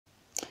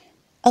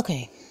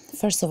Okay,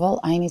 first of all,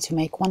 I need to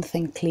make one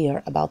thing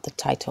clear about the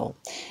title.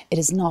 It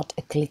is not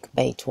a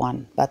clickbait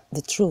one, but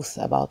the truth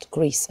about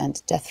Greece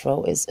and death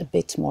row is a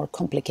bit more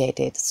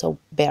complicated, so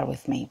bear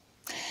with me.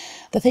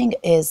 The thing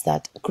is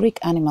that Greek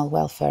animal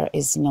welfare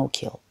is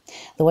no-kill.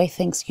 The way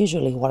things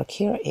usually work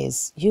here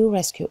is you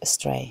rescue a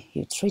stray,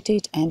 you treat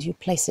it and you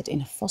place it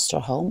in a foster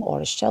home or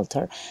a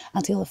shelter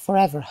until a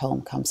forever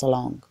home comes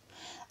along.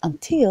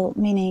 Until,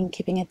 meaning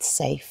keeping it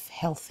safe,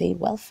 healthy,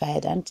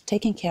 well-fed and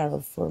taken care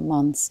of for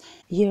months,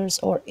 years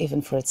or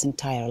even for its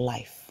entire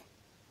life.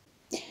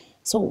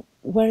 So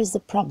where is the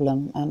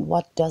problem and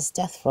what does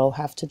death row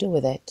have to do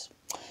with it?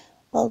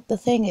 Well, the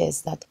thing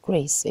is that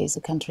Greece is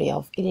a country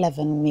of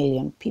 11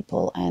 million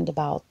people and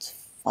about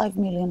 5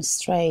 million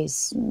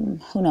strays,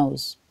 who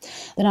knows.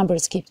 The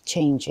numbers keep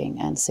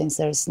changing, and since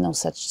there is no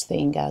such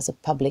thing as a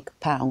public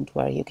pound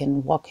where you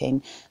can walk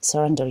in,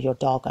 surrender your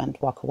dog and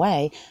walk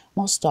away,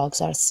 most dogs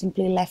are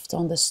simply left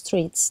on the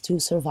streets to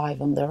survive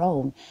on their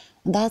own.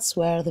 And that's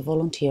where the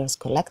volunteers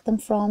collect them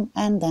from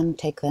and then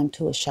take them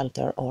to a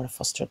shelter or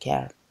foster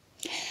care.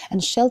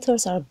 And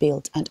shelters are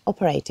built and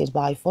operated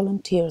by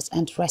volunteers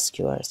and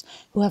rescuers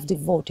who have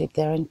devoted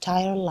their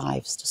entire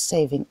lives to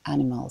saving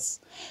animals.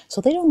 So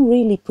they don't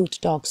really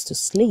put dogs to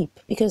sleep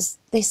because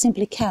they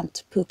simply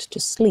can't put to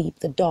sleep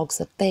the dogs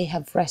that they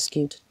have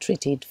rescued,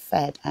 treated,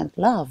 fed and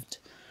loved.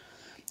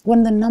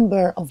 When the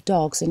number of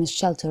dogs in a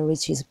shelter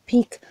reaches a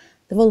peak,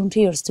 the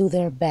volunteers do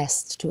their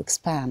best to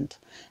expand.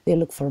 They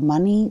look for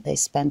money, they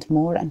spend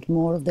more and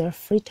more of their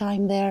free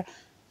time there,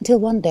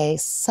 until one day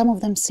some of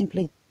them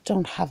simply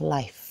don't have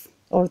life,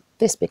 or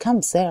this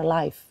becomes their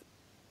life.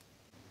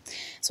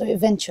 So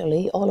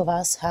eventually all of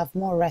us have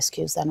more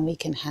rescues than we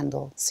can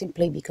handle,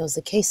 simply because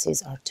the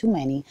cases are too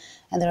many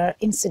and there are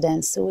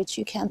incidents to which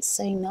you can't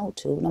say no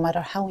to, no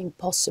matter how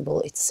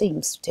impossible it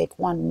seems to take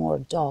one more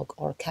dog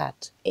or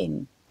cat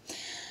in.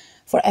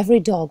 For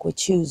every dog we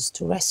choose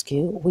to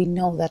rescue, we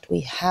know that we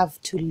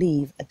have to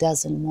leave a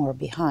dozen more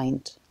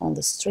behind on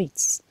the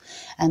streets,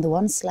 and the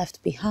ones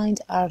left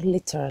behind are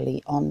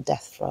literally on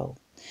death row.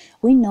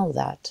 We know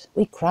that,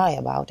 we cry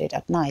about it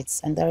at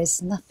nights, and there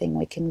is nothing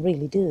we can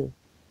really do.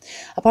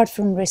 Apart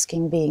from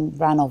risking being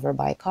run over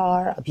by a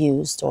car,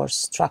 abused or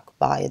struck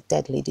by a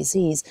deadly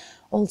disease,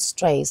 all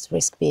strays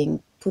risk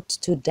being put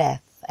to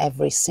death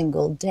every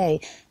single day,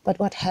 but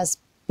what has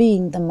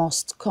been the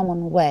most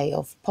common way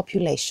of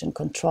population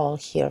control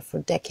here for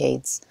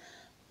decades: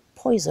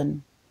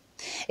 poison.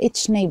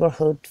 Each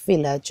neighborhood,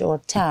 village or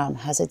town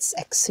has its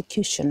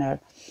executioner,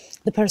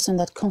 the person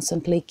that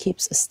constantly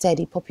keeps a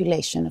steady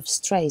population of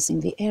strays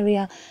in the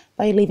area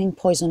by leaving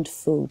poisoned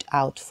food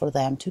out for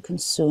them to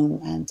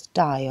consume and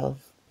die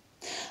of.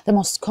 The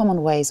most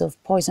common ways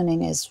of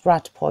poisoning is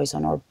rat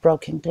poison or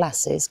broken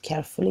glasses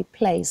carefully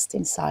placed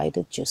inside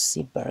a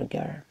juicy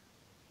burger.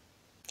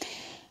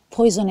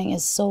 Poisoning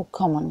is so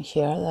common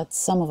here that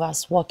some of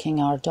us walking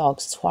our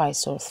dogs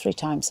twice or 3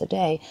 times a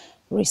day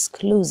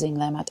risk losing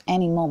them at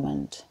any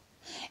moment.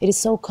 It is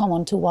so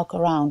common to walk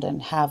around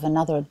and have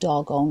another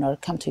dog owner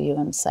come to you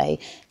and say,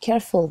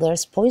 "Careful,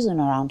 there's poison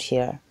around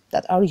here,"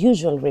 that our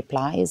usual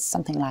reply is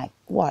something like,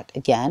 "What,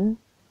 again?"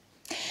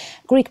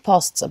 Greek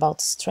posts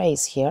about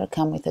strays here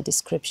come with a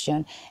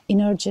description: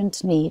 "In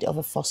urgent need of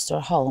a foster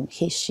home,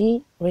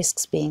 she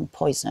risks being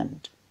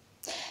poisoned."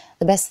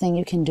 The best thing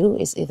you can do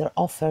is either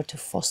offer to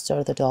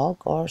foster the dog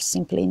or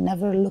simply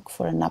never look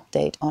for an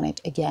update on it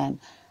again,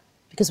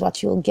 because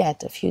what you'll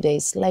get a few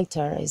days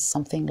later is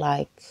something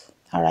like,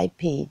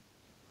 "RIP,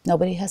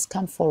 nobody has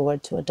come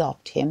forward to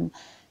adopt him.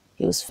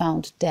 He was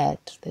found dead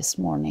this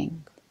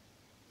morning."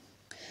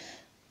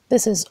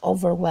 This is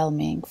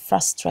overwhelming,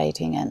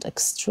 frustrating and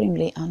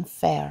extremely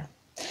unfair.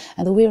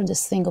 And the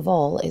weirdest thing of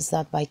all is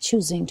that by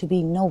choosing to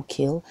be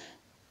no-kill,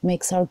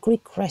 makes our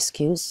Greek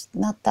rescues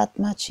not that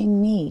much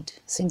in need,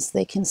 since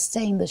they can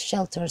stay in the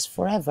shelters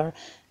forever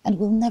and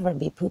will never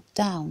be put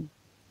down.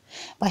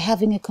 By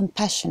having a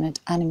compassionate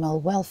animal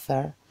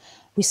welfare,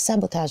 we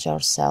sabotage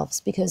ourselves,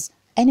 because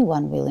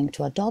anyone willing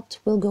to adopt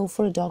will go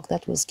for a dog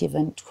that was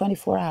given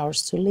 24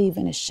 hours to live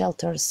in a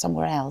shelter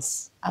somewhere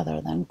else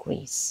other than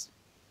Greece.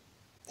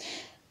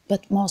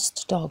 But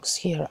most dogs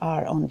here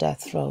are on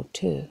death row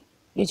too.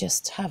 You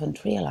just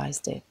haven't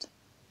realized it.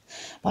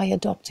 By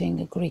adopting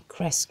a Greek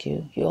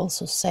rescue, you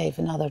also save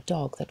another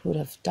dog that would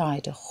have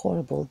died a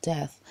horrible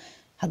death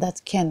had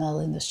that kennel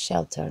in the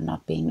shelter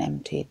not been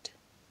emptied.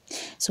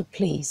 So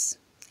please,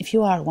 if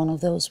you are one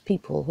of those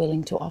people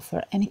willing to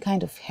offer any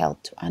kind of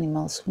help to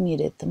animals who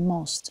need it the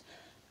most,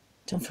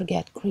 don't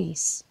forget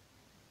Greece.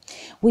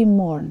 We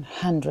mourn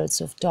hundreds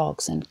of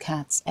dogs and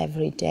cats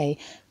every day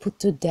put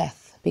to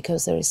death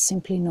because there is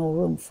simply no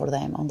room for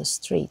them on the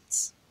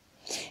streets.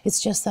 It's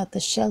just that the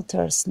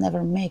shelters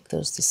never make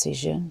those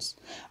decisions.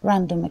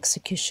 Random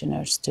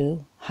executioners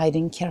do,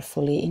 hiding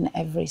carefully in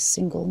every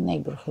single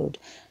neighborhood,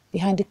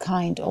 behind a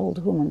kind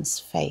old woman's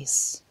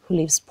face who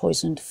leaves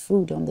poisoned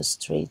food on the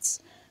streets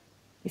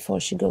before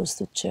she goes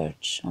to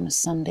church on a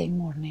Sunday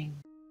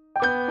morning.